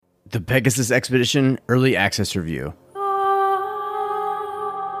The Pegasus Expedition Early Access Review.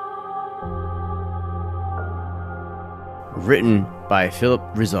 Written by Philip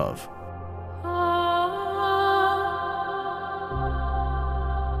Rizov.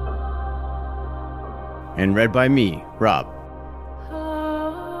 And read by me, Rob.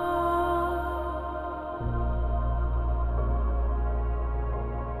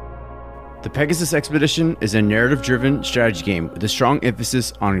 The Pegasus Expedition is a narrative-driven strategy game with a strong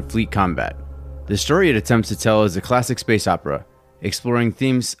emphasis on fleet combat. The story it attempts to tell is a classic space opera, exploring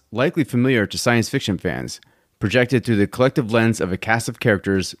themes likely familiar to science fiction fans, projected through the collective lens of a cast of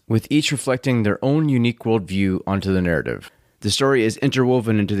characters, with each reflecting their own unique worldview onto the narrative. The story is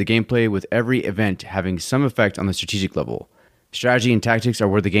interwoven into the gameplay, with every event having some effect on the strategic level. Strategy and tactics are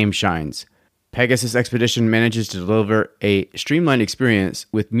where the game shines. Pegasus Expedition manages to deliver a streamlined experience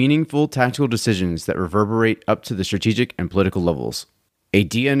with meaningful tactical decisions that reverberate up to the strategic and political levels. A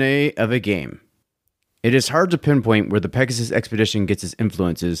DNA of a game. It is hard to pinpoint where the Pegasus Expedition gets its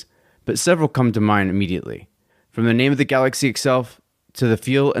influences, but several come to mind immediately. From the name of the galaxy itself to the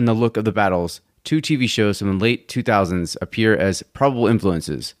feel and the look of the battles, two TV shows from the late 2000s appear as probable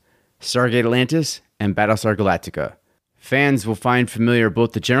influences: Stargate Atlantis and Battlestar Galactica. Fans will find familiar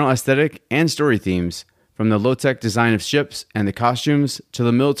both the general aesthetic and story themes, from the low-tech design of ships and the costumes to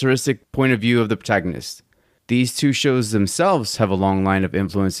the militaristic point of view of the protagonist. These two shows themselves have a long line of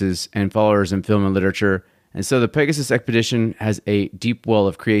influences and followers in film and literature, and so the Pegasus Expedition has a deep well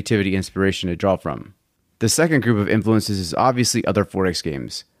of creativity and inspiration to draw from. The second group of influences is obviously other 4X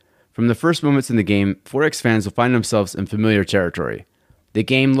games. From the first moments in the game, 4X fans will find themselves in familiar territory. The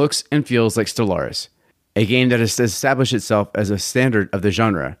game looks and feels like Stellaris, a game that has established itself as a standard of the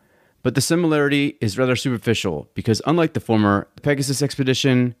genre, but the similarity is rather superficial because unlike the former, the Pegasus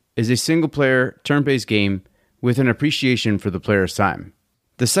Expedition is a single-player, turn-based game with an appreciation for the player's time.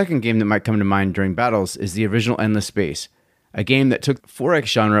 The second game that might come to mind during battles is the original Endless Space, a game that took 4X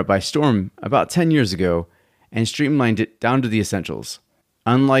genre by storm about 10 years ago and streamlined it down to the essentials.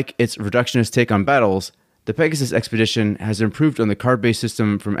 Unlike its reductionist take on battles, the Pegasus Expedition has improved on the card-based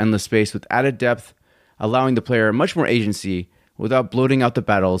system from Endless Space with added depth, allowing the player much more agency without bloating out the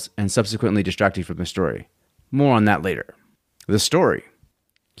battles and subsequently distracting from the story. More on that later. The story.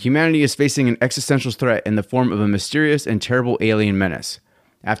 Humanity is facing an existential threat in the form of a mysterious and terrible alien menace.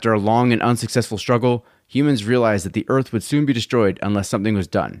 After a long and unsuccessful struggle, humans realized that the Earth would soon be destroyed unless something was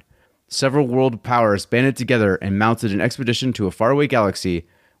done. Several world powers banded together and mounted an expedition to a faraway galaxy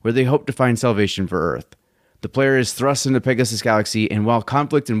where they hoped to find salvation for Earth. The player is thrust into Pegasus Galaxy, and while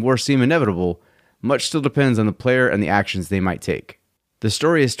conflict and war seem inevitable, much still depends on the player and the actions they might take. The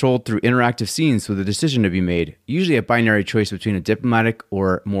story is told through interactive scenes with a decision to be made, usually a binary choice between a diplomatic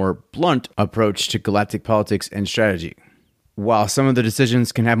or more blunt approach to galactic politics and strategy. While some of the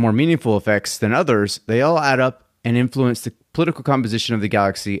decisions can have more meaningful effects than others, they all add up and influence the political composition of the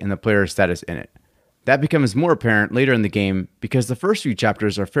galaxy and the player's status in it. That becomes more apparent later in the game because the first few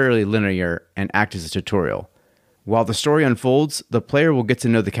chapters are fairly linear and act as a tutorial. While the story unfolds, the player will get to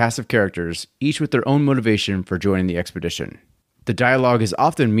know the cast of characters, each with their own motivation for joining the expedition. The dialogue is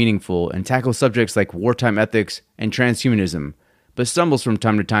often meaningful and tackles subjects like wartime ethics and transhumanism, but stumbles from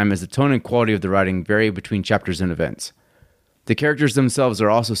time to time as the tone and quality of the writing vary between chapters and events. The characters themselves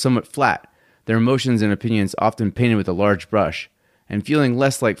are also somewhat flat, their emotions and opinions often painted with a large brush, and feeling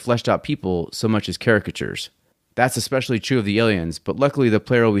less like fleshed-out people so much as caricatures. That's especially true of the aliens, but luckily the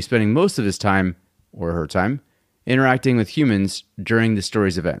player will be spending most of his time, or her time, interacting with humans during the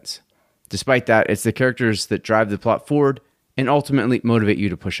story's events. Despite that, it's the characters that drive the plot forward and ultimately motivate you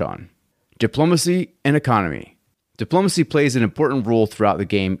to push on. Diplomacy and economy. Diplomacy plays an important role throughout the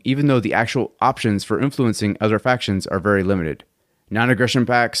game, even though the actual options for influencing other factions are very limited. Non-aggression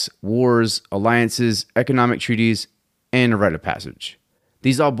pacts, wars, alliances, economic treaties, and a rite of passage.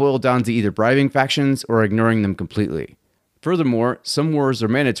 These all boil down to either bribing factions or ignoring them completely. Furthermore, some wars are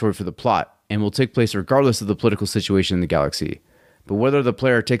mandatory for the plot and will take place regardless of the political situation in the galaxy. But whether the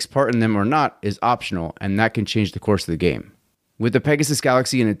player takes part in them or not is optional, and that can change the course of the game. With the Pegasus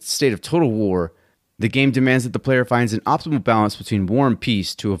Galaxy in its state of total war, the game demands that the player finds an optimal balance between war and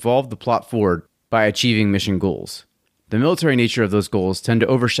peace to evolve the plot forward by achieving mission goals. The military nature of those goals tend to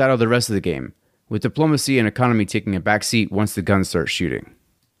overshadow the rest of the game, with diplomacy and economy taking a backseat once the guns start shooting.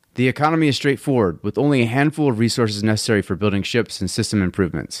 The economy is straightforward, with only a handful of resources necessary for building ships and system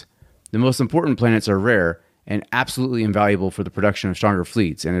improvements. The most important planets are rare and absolutely invaluable for the production of stronger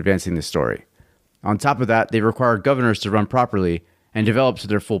fleets and advancing the story. On top of that, they require governors to run properly and develop to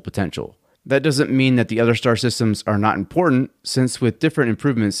their full potential. That doesn't mean that the other star systems are not important, since with different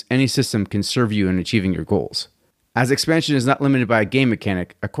improvements, any system can serve you in achieving your goals. As expansion is not limited by a game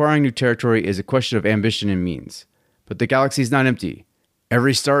mechanic, acquiring new territory is a question of ambition and means. But the galaxy is not empty.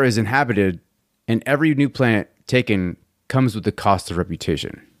 Every star is inhabited, and every new planet taken comes with the cost of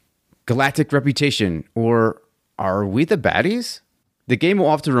reputation. Galactic reputation, or are we the baddies? The game will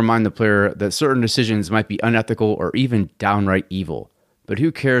often remind the player that certain decisions might be unethical or even downright evil. But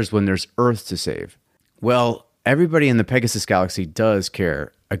who cares when there's Earth to save? Well, everybody in the Pegasus galaxy does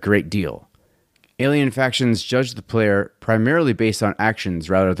care a great deal. Alien factions judge the player primarily based on actions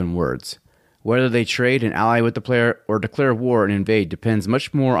rather than words. Whether they trade and ally with the player or declare war and invade depends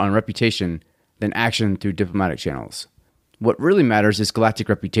much more on reputation than action through diplomatic channels. What really matters is galactic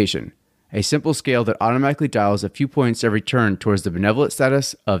reputation, a simple scale that automatically dials a few points every turn towards the benevolent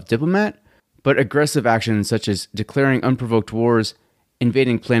status of diplomat, but aggressive actions such as declaring unprovoked wars,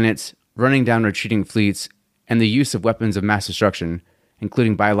 invading planets, running down retreating fleets, and the use of weapons of mass destruction,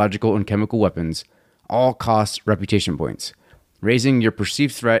 including biological and chemical weapons, all cost reputation points, raising your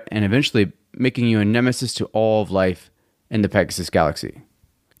perceived threat and eventually making you a nemesis to all of life in the Pegasus galaxy.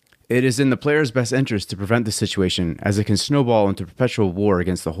 It is in the player's best interest to prevent this situation, as it can snowball into perpetual war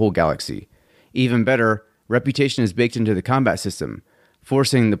against the whole galaxy. Even better, reputation is baked into the combat system,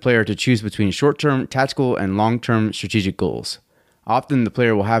 forcing the player to choose between short-term tactical and long-term strategic goals. Often the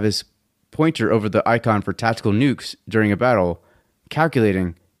player will have his pointer over the icon for tactical nukes during a battle,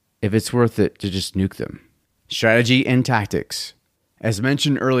 calculating if it's worth it to just nuke them. Strategy and tactics. As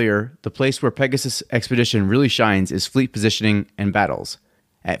mentioned earlier, the place where Pegasus Expedition really shines is fleet positioning and battles.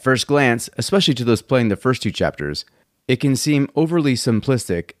 At first glance, especially to those playing the first two chapters, it can seem overly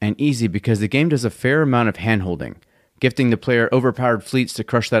simplistic and easy because the game does a fair amount of hand-holding, gifting the player overpowered fleets to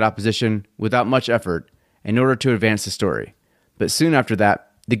crush that opposition without much effort in order to advance the story. But soon after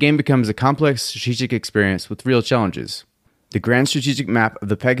that, the game becomes a complex strategic experience with real challenges. The grand strategic map of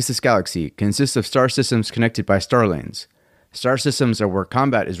the Pegasus Galaxy consists of star systems connected by star lanes. Star systems are where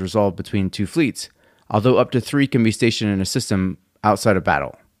combat is resolved between two fleets, although up to 3 can be stationed in a system outside of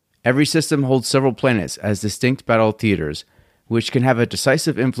battle. Every system holds several planets as distinct battle theaters, which can have a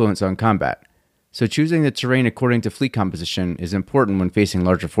decisive influence on combat, so choosing the terrain according to fleet composition is important when facing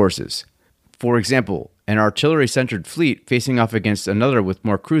larger forces. For example, an artillery-centered fleet facing off against another with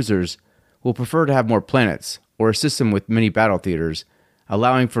more cruisers will prefer to have more planets, or a system with many battle theaters,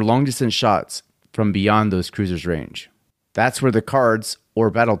 allowing for long-distance shots from beyond those cruisers' range. That's where the cards, or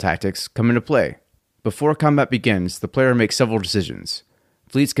battle tactics, come into play. Before combat begins, the player makes several decisions.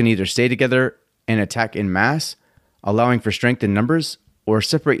 Fleets can either stay together and attack en masse, allowing for strength in numbers, or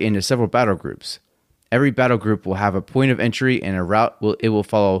separate into several battle groups. Every battle group will have a point of entry and a route it will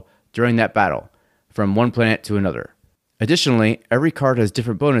follow during that battle, from one planet to another. Additionally, every card has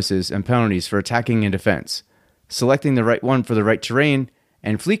different bonuses and penalties for attacking and defense. Selecting the right one for the right terrain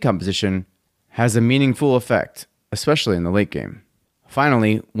and fleet composition has a meaningful effect, especially in the late game.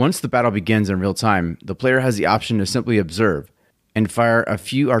 Finally, once the battle begins in real time, the player has the option to simply observe and fire a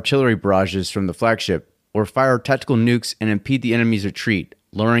few artillery barrages from the flagship, or fire tactical nukes and impede the enemy's retreat,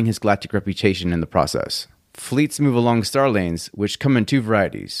 lowering his galactic reputation in the process. Fleets move along star lanes, which come in 2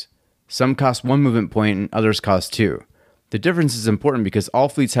 varieties. Some cost 1 movement point and others cost 2. The difference is important because all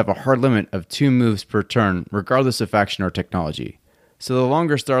fleets have a hard limit of 2 moves per turn, regardless of faction or technology. So the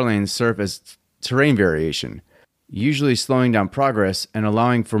longer star lanes serve as terrain variation, usually slowing down progress and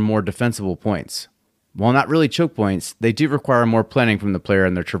allowing for more defensible points. While not really choke points, they do require more planning from the player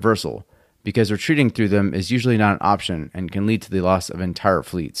in their traversal, because retreating through them is usually not an option and can lead to the loss of entire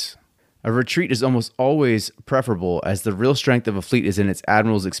fleets. A retreat is almost always preferable, as the real strength of a fleet is in its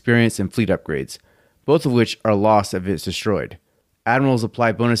admiral's experience and fleet upgrades, both of which are lost if it's destroyed. Admirals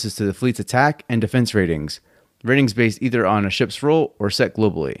apply bonuses to the fleet's attack and defense ratings based either on a ship's role or set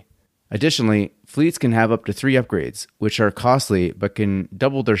globally. Additionally, fleets can have up to 3 upgrades, which are costly but can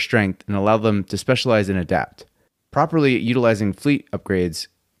double their strength and allow them to specialize and adapt. Properly utilizing fleet upgrades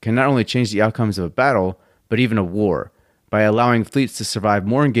can not only change the outcomes of a battle, but even a war, by allowing fleets to survive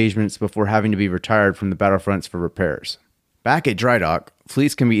more engagements before having to be retired from the battlefronts for repairs. Back at dry dock,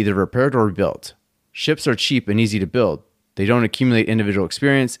 fleets can be either repaired or rebuilt. Ships are cheap and easy to build. They don't accumulate individual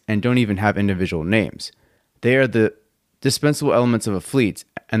experience and don't even have individual names. They are the dispensable elements of a fleet,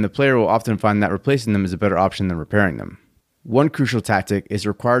 and the player will often find that replacing them is a better option than repairing them. One crucial tactic is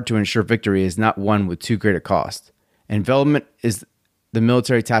required to ensure victory is not won with too great a cost. Envelopment is the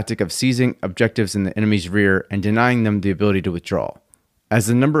military tactic of seizing objectives in the enemy's rear and denying them the ability to withdraw. As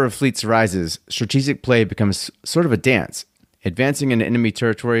the number of fleets rises, strategic play becomes sort of a dance, advancing into enemy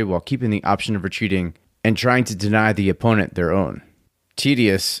territory while keeping the option of retreating and trying to deny the opponent their own.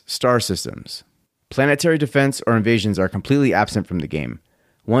 Tedious star systems. Planetary defense or invasions are completely absent from the game.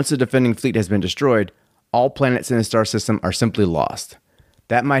 Once a defending fleet has been destroyed, all planets in the star system are simply lost.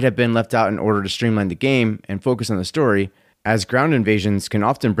 That might have been left out in order to streamline the game and focus on the story, as ground invasions can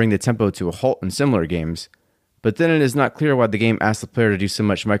often bring the tempo to a halt in similar games, but then it is not clear why the game asks the player to do so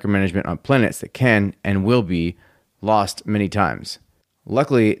much micromanagement on planets that can, and will be, lost many times.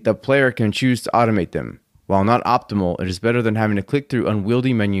 Luckily, the player can choose to automate them. While not optimal, it is better than having to click through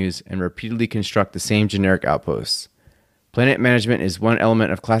unwieldy menus and repeatedly construct the same generic outposts. Planet management is one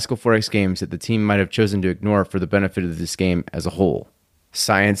element of classical 4X games that the team might have chosen to ignore for the benefit of this game as a whole.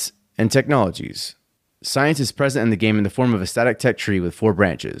 Science and technologies. Science is present in the game in the form of a static tech tree with 4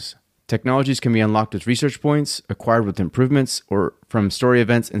 branches. Technologies can be unlocked with research points, acquired with improvements, or from story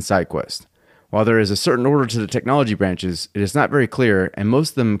events and side quests. While there is a certain order to the technology branches, it is not very clear, and most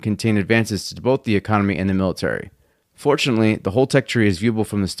of them contain advances to both the economy and the military. Fortunately, the whole tech tree is viewable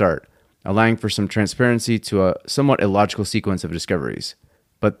from the start, allowing for some transparency to a somewhat illogical sequence of discoveries.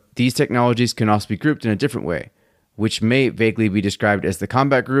 But these technologies can also be grouped in a different way, which may vaguely be described as the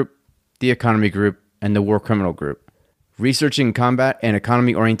combat group, the economy group, and the war criminal group. Researching combat and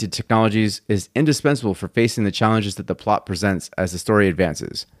economy-oriented technologies is indispensable for facing the challenges that the plot presents as the story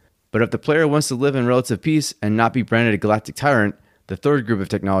advances. But if the player wants to live in relative peace and not be branded a galactic tyrant, the third group of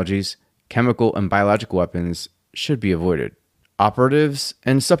technologies, chemical and biological weapons, should be avoided. Operatives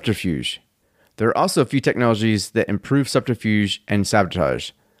and subterfuge. There are also a few technologies that improve subterfuge and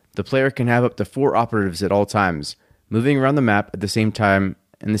sabotage. The player can have up to 4 operatives at all times, moving around the map at the same time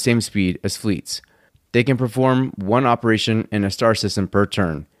and the same speed as fleets. They can perform one operation in a star system per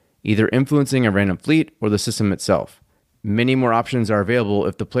turn, either influencing a random fleet or the system itself. Many more options are available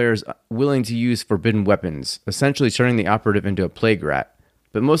if the player is willing to use forbidden weapons, essentially turning the operative into a plague rat,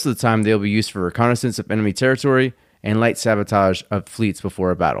 but most of the time they will be used for reconnaissance of enemy territory and light sabotage of fleets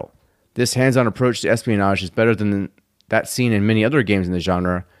before a battle. This hands-on approach to espionage is better than that seen in many other games in the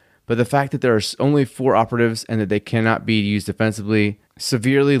genre, but the fact that there are only 4 operatives and that they cannot be used defensively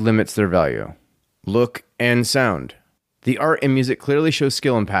severely limits their value. Look and sound. The art and music clearly show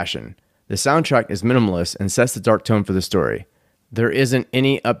skill and passion. The soundtrack is minimalist and sets the dark tone for the story. There isn't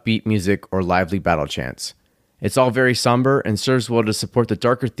any upbeat music or lively battle chants. It's all very somber and serves well to support the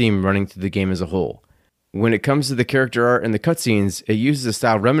darker theme running through the game as a whole. When it comes to the character art and the cutscenes, it uses a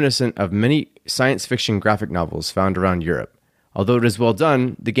style reminiscent of many science fiction graphic novels found around Europe. Although it is well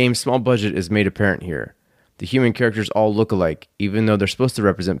done, the game's small budget is made apparent here. The human characters all look alike, even though they're supposed to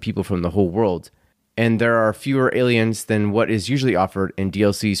represent people from the whole world, and there are fewer aliens than what is usually offered in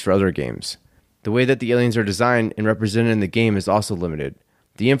DLCs for other games. The way that the aliens are designed and represented in the game is also limited.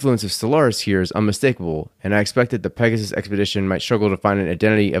 The influence of Stellaris here is unmistakable, and I expect that the Pegasus expedition might struggle to find an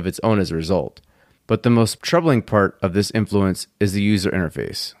identity of its own as a result. But the most troubling part of this influence is the user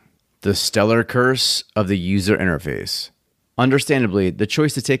interface. The stellar curse of the user interface. Understandably, the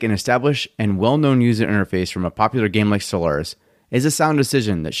choice to take an established and well-known user interface from a popular game like Stellaris is a sound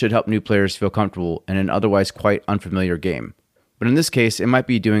decision that should help new players feel comfortable in an otherwise quite unfamiliar game. But in this case, it might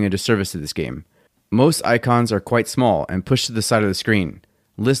be doing a disservice to this game. Most icons are quite small and pushed to the side of the screen.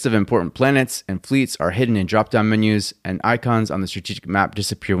 Lists of important planets and fleets are hidden in drop-down menus, and icons on the strategic map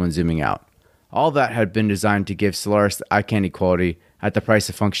disappear when zooming out. All that had been designed to give Stellaris the eye candy quality at the price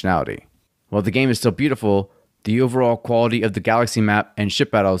of functionality. While the game is still beautiful, the overall quality of the galaxy map and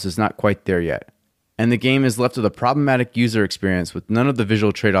ship battles is not quite there yet. And the game is left with a problematic user experience with none of the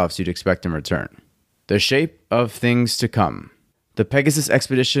visual trade-offs you'd expect in return. The shape of things to come. The Pegasus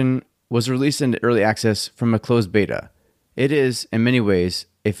Expedition was released into early access from a closed beta. It is, in many ways,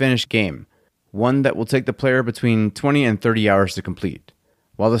 a finished game, one that will take the player between 20 and 30 hours to complete.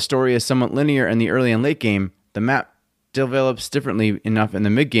 While the story is somewhat linear in the early and late game, the map develops differently enough in the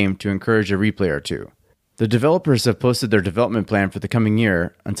mid-game to encourage a replay or two. The developers have posted their development plan for the coming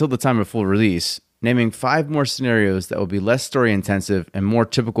year until the time of full release, naming 5 more scenarios that will be less story-intensive and more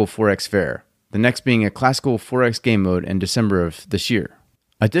typical 4X fare, the next being a classical 4X game mode in December of this year.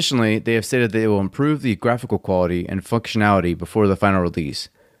 Additionally, they have stated they will improve the graphical quality and functionality before the final release,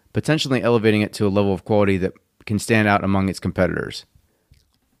 potentially elevating it to a level of quality that can stand out among its competitors.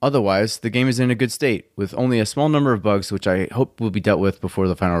 Otherwise, the game is in a good state, with only a small number of bugs which I hope will be dealt with before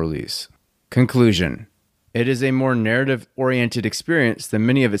the final release. Conclusion. It is a more narrative-oriented experience than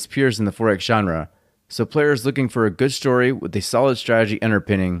many of its peers in the 4X genre, so players looking for a good story with a solid strategy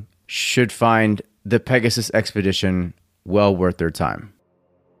underpinning should find the Pegasus Expedition well worth their time.